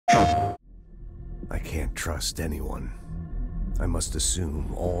I can't trust anyone. I must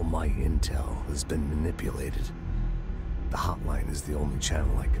assume all my intel has been manipulated. The hotline is the only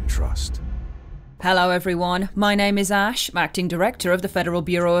channel I can trust. Hello everyone, my name is Ash, Acting Director of the Federal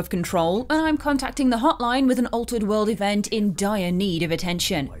Bureau of Control, and I'm contacting the hotline with an altered world event in dire need of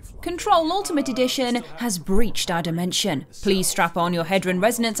attention. Control Ultimate Edition has breached our dimension. Please strap on your Hedron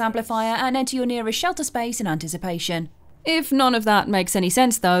resonance amplifier and enter your nearest shelter space in anticipation. If none of that makes any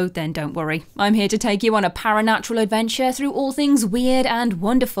sense though, then don't worry. I'm here to take you on a paranatural adventure through all things weird and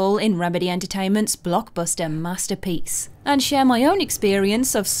wonderful in Remedy Entertainment's blockbuster masterpiece, and share my own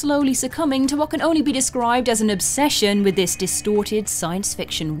experience of slowly succumbing to what can only be described as an obsession with this distorted science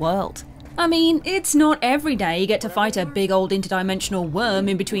fiction world. I mean, it's not every day you get to fight a big old interdimensional worm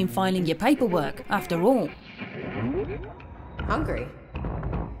in between filing your paperwork, after all. Hungry?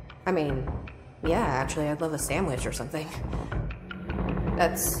 I mean, yeah, actually, I'd love a sandwich or something.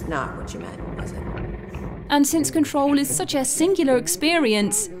 That's not what you meant, was it? And since Control is such a singular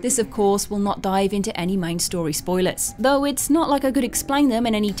experience, this of course will not dive into any main story spoilers, though it's not like I could explain them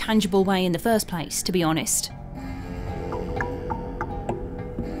in any tangible way in the first place, to be honest.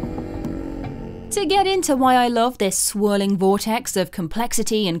 To get into why I love this swirling vortex of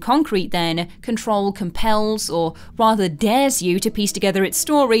complexity and concrete then, Control compels, or rather dares you to piece together its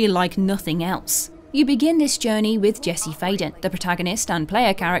story like nothing else. You begin this journey with Jessie Faden, the protagonist and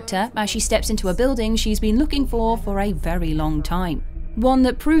player character, as she steps into a building she's been looking for a very long time. One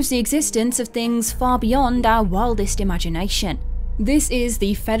that proves the existence of things far beyond our wildest imagination. This is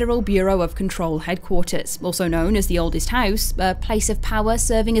the Federal Bureau of Control headquarters, also known as the Oldest House, a place of power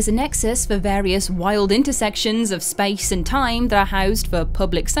serving as a nexus for various wild intersections of space and time that are housed for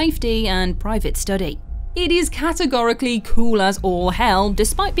public safety and private study. It is categorically cool as all hell,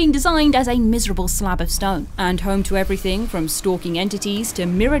 despite being designed as a miserable slab of stone, and home to everything from stalking entities to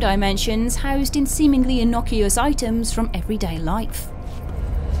mirror dimensions housed in seemingly innocuous items from everyday life.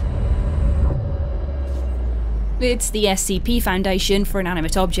 It's the SCP Foundation for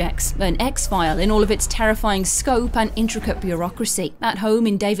Inanimate Objects, an X-file in all of its terrifying scope and intricate bureaucracy, at home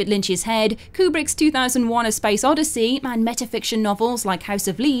in David Lynch's head, Kubrick's 2001 A Space Odyssey, and metafiction novels like House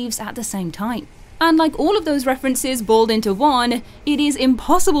of Leaves at the same time. And like all of those references balled into one, it is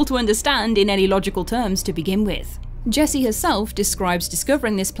impossible to understand in any logical terms to begin with. Jessie herself describes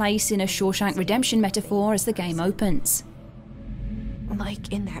discovering this place in a Shawshank Redemption metaphor as the game opens.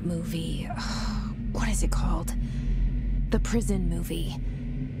 Like in that movie, what is it called? The prison movie.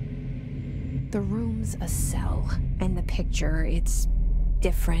 The room's a cell, and the picture, it's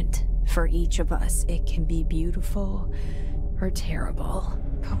different for each of us. It can be beautiful or terrible,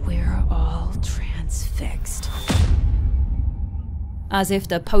 but we're all transfixed. As if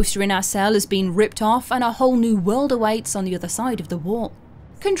the poster in our cell has been ripped off and a whole new world awaits on the other side of the wall.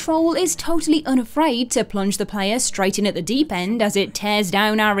 Control is totally unafraid to plunge the player straight in at the deep end as it tears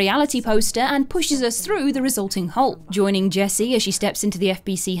down our reality poster and pushes us through the resulting hole. Joining Jessie as she steps into the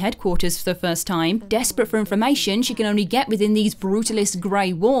FBC headquarters for the first time, desperate for information she can only get within these brutalist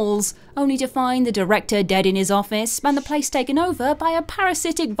grey walls, only to find the director dead in his office and the place taken over by a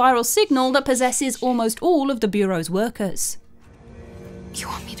parasitic viral signal that possesses almost all of the Bureau's workers. You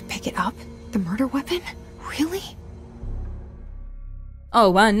want me to pick it up? The murder weapon? Really?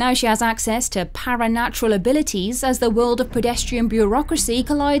 Oh, and now she has access to paranatural abilities as the world of pedestrian bureaucracy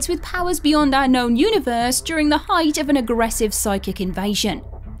collides with powers beyond our known universe during the height of an aggressive psychic invasion.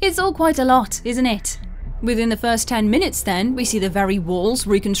 It's all quite a lot, isn't it? Within the first 10 minutes then, we see the very walls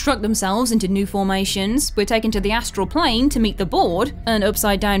reconstruct themselves into new formations, we're taken to the astral plane to meet the board, an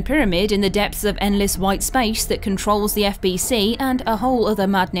upside-down pyramid in the depths of endless white space that controls the FBC and a whole other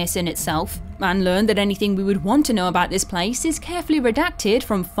madness in itself, and learn that anything we would want to know about this place is carefully redacted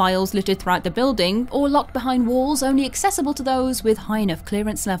from files littered throughout the building or locked behind walls only accessible to those with high enough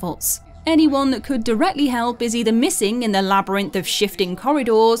clearance levels. Anyone that could directly help is either missing in the labyrinth of shifting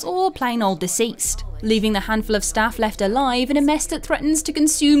corridors or plain old deceased, leaving the handful of staff left alive in a mess that threatens to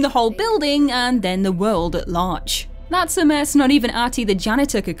consume the whole building and then the world at large. That's a mess not even Artie the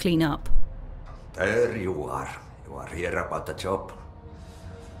janitor could clean up. There you are. You are here about the job.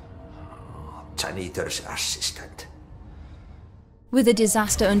 Janitor's assistant. With a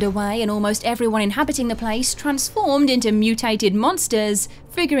disaster underway and almost everyone inhabiting the place transformed into mutated monsters,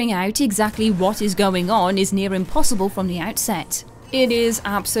 figuring out exactly what is going on is near impossible from the outset. It is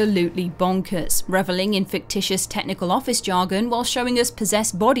absolutely bonkers, reveling in fictitious technical office jargon while showing us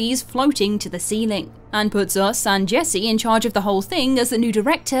possessed bodies floating to the ceiling, and puts us and Jessie in charge of the whole thing as the new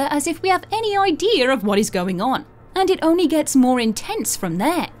director as if we have any idea of what is going on. And it only gets more intense from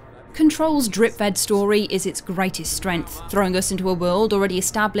there. Control's drip-fed story is its greatest strength, throwing us into a world already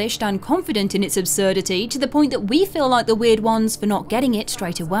established and confident in its absurdity to the point that we feel like the weird ones for not getting it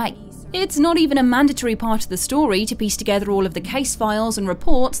straight away. It's not even a mandatory part of the story to piece together all of the case files and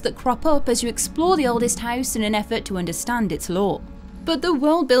reports that crop up as you explore the oldest house in an effort to understand its lore. But the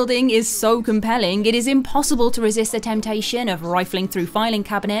world building is so compelling, it is impossible to resist the temptation of rifling through filing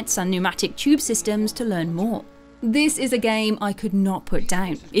cabinets and pneumatic tube systems to learn more. This is a game I could not put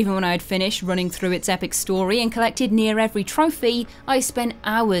down. Even when I had finished running through its epic story and collected near every trophy, I spent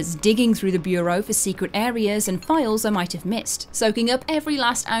hours digging through the bureau for secret areas and files I might have missed, soaking up every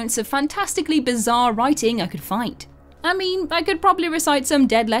last ounce of fantastically bizarre writing I could find. I mean, I could probably recite some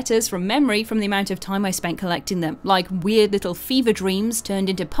dead letters from memory from the amount of time I spent collecting them, like weird little fever dreams turned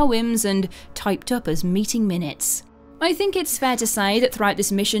into poems and typed up as meeting minutes. I think it's fair to say that throughout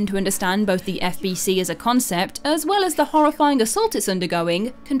this mission to understand both the FBC as a concept, as well as the horrifying assault it's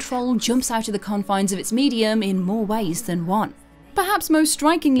undergoing, Control jumps out of the confines of its medium in more ways than one. Perhaps most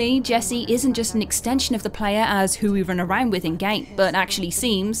strikingly, Jesse isn't just an extension of the player as who we run around with in-game, but actually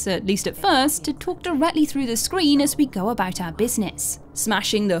seems, at least at first, to talk directly through the screen as we go about our business,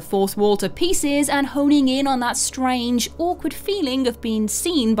 smashing the fourth wall to pieces and honing in on that strange, awkward feeling of being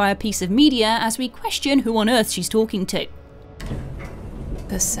seen by a piece of media as we question who on earth she's talking to.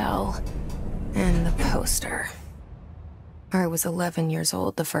 The cell and the poster. I was 11 years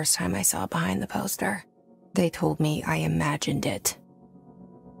old the first time I saw behind the poster. They told me I imagined it.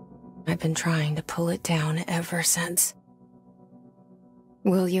 I've been trying to pull it down ever since.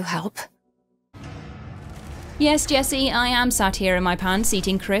 Will you help? Yes, Jesse, I am sat here in my pants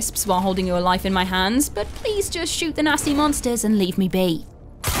eating crisps while holding your life in my hands, but please just shoot the nasty monsters and leave me be.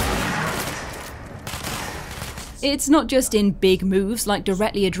 It's not just in big moves like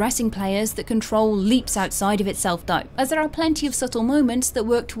directly addressing players that Control leaps outside of itself though, as there are plenty of subtle moments that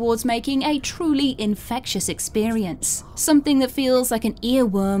work towards making a truly infectious experience. Something that feels like an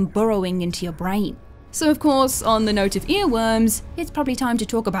earworm burrowing into your brain. So of course, on the note of earworms, it's probably time to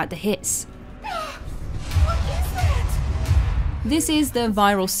talk about the hiss. This is the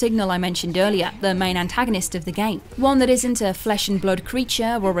viral signal I mentioned earlier, the main antagonist of the game. One that isn't a flesh and blood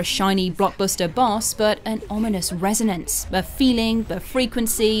creature or a shiny blockbuster boss, but an ominous resonance, a feeling, a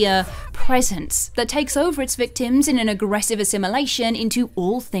frequency, a presence that takes over its victims in an aggressive assimilation into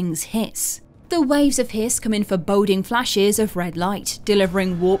all things hiss. The waves of hiss come in foreboding flashes of red light,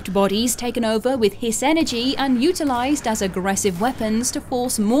 delivering warped bodies taken over with hiss energy and utilised as aggressive weapons to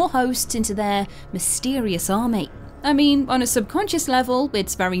force more hosts into their mysterious army. I mean, on a subconscious level,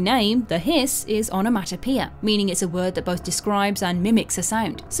 its very name, the hiss, is onomatopoeia, meaning it's a word that both describes and mimics a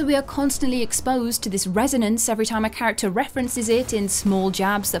sound. So we are constantly exposed to this resonance every time a character references it in small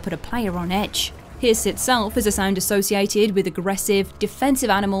jabs that put a player on edge. Hiss itself is a sound associated with aggressive, defensive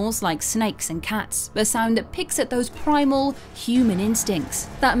animals like snakes and cats, a sound that picks at those primal, human instincts,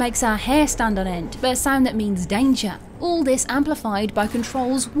 that makes our hair stand on end, but a sound that means danger. All this amplified by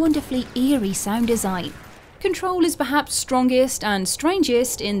Control's wonderfully eerie sound design. Control is perhaps strongest and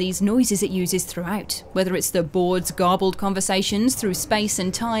strangest in these noises it uses throughout, whether it's the board's garbled conversations through space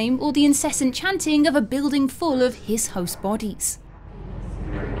and time, or the incessant chanting of a building full of hiss host bodies.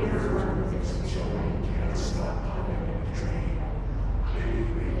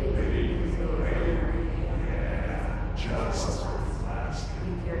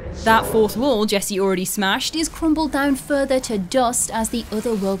 That fourth wall Jesse already smashed is crumbled down further to dust as the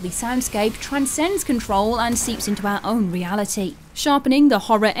otherworldly soundscape transcends Control and seeps into our own reality, sharpening the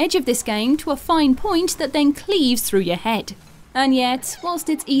horror edge of this game to a fine point that then cleaves through your head. And yet, whilst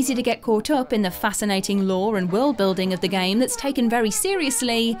it's easy to get caught up in the fascinating lore and world building of the game that's taken very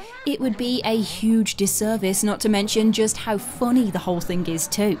seriously, it would be a huge disservice not to mention just how funny the whole thing is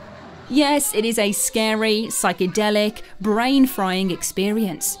too. Yes, it is a scary, psychedelic, brain-frying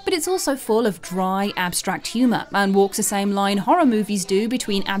experience, but it's also full of dry, abstract humour and walks the same line horror movies do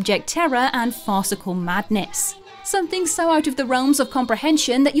between abject terror and farcical madness. Something so out of the realms of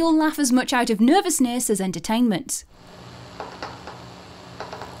comprehension that you'll laugh as much out of nervousness as entertainment.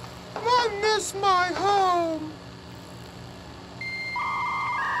 I miss my home!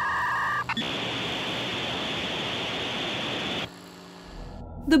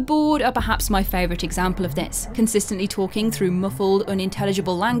 The board are perhaps my favourite example of this, consistently talking through muffled,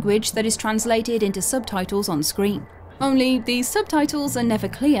 unintelligible language that is translated into subtitles on screen. Only these subtitles are never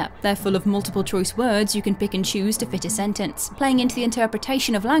clear, they're full of multiple choice words you can pick and choose to fit a sentence, playing into the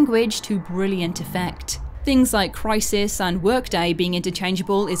interpretation of language to brilliant effect. Things like crisis and workday being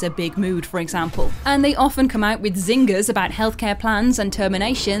interchangeable is a big mood, for example, and they often come out with zingers about healthcare plans and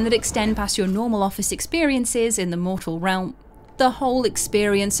termination that extend past your normal office experiences in the mortal realm. The whole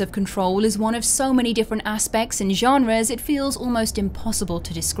experience of Control is one of so many different aspects and genres it feels almost impossible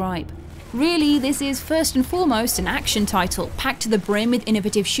to describe. Really, this is first and foremost an action title, packed to the brim with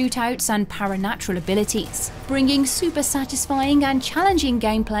innovative shootouts and paranatural abilities, bringing super satisfying and challenging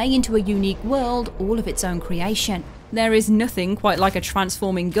gameplay into a unique world all of its own creation. There is nothing quite like a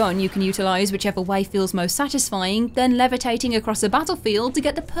transforming gun you can utilise whichever way feels most satisfying, then levitating across a battlefield to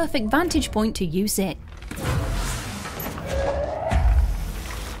get the perfect vantage point to use it.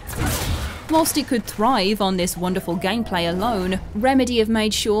 Whilst it could thrive on this wonderful gameplay alone, Remedy have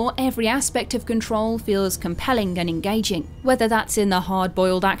made sure every aspect of Control feels compelling and engaging, whether that's in the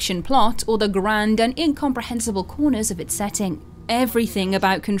hard-boiled action plot or the grand and incomprehensible corners of its setting. Everything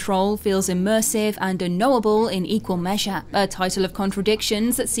about Control feels immersive and unknowable in equal measure, a title of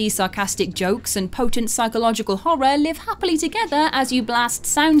contradictions that sees sarcastic jokes and potent psychological horror live happily together as you blast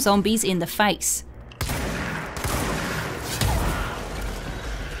sound zombies in the face.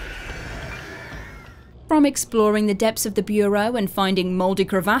 From exploring the depths of the Bureau and finding mouldy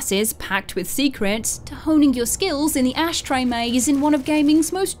crevasses packed with secrets, to honing your skills in the ashtray maze in one of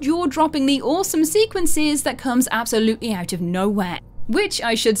gaming's most jaw-droppingly awesome sequences that comes absolutely out of nowhere. Which,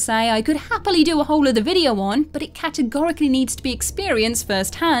 I should say, I could happily do a whole other video on, but it categorically needs to be experienced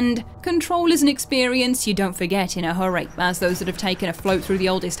firsthand. Control is an experience you don't forget in a hurry, as those that have taken a float through the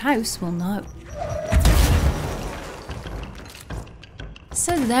oldest house will know.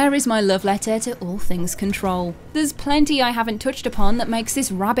 So there is my love letter to all things Control. There's plenty I haven't touched upon that makes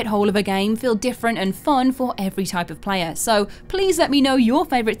this rabbit hole of a game feel different and fun for every type of player, so please let me know your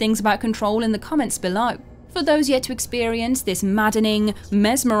favourite things about Control in the comments below. For those yet to experience this maddening,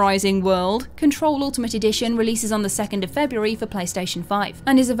 mesmerising world, Control Ultimate Edition releases on the 2nd of February for PlayStation 5,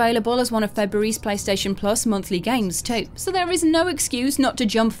 and is available as one of February's PlayStation Plus monthly games too, so there is no excuse not to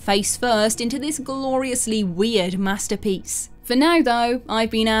jump face first into this gloriously weird masterpiece. For now though,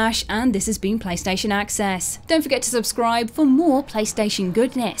 I've been Ash and this has been PlayStation Access. Don't forget to subscribe for more PlayStation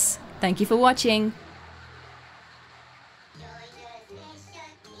goodness. Thank you for watching.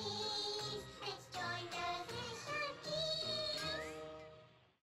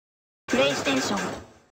 PlayStation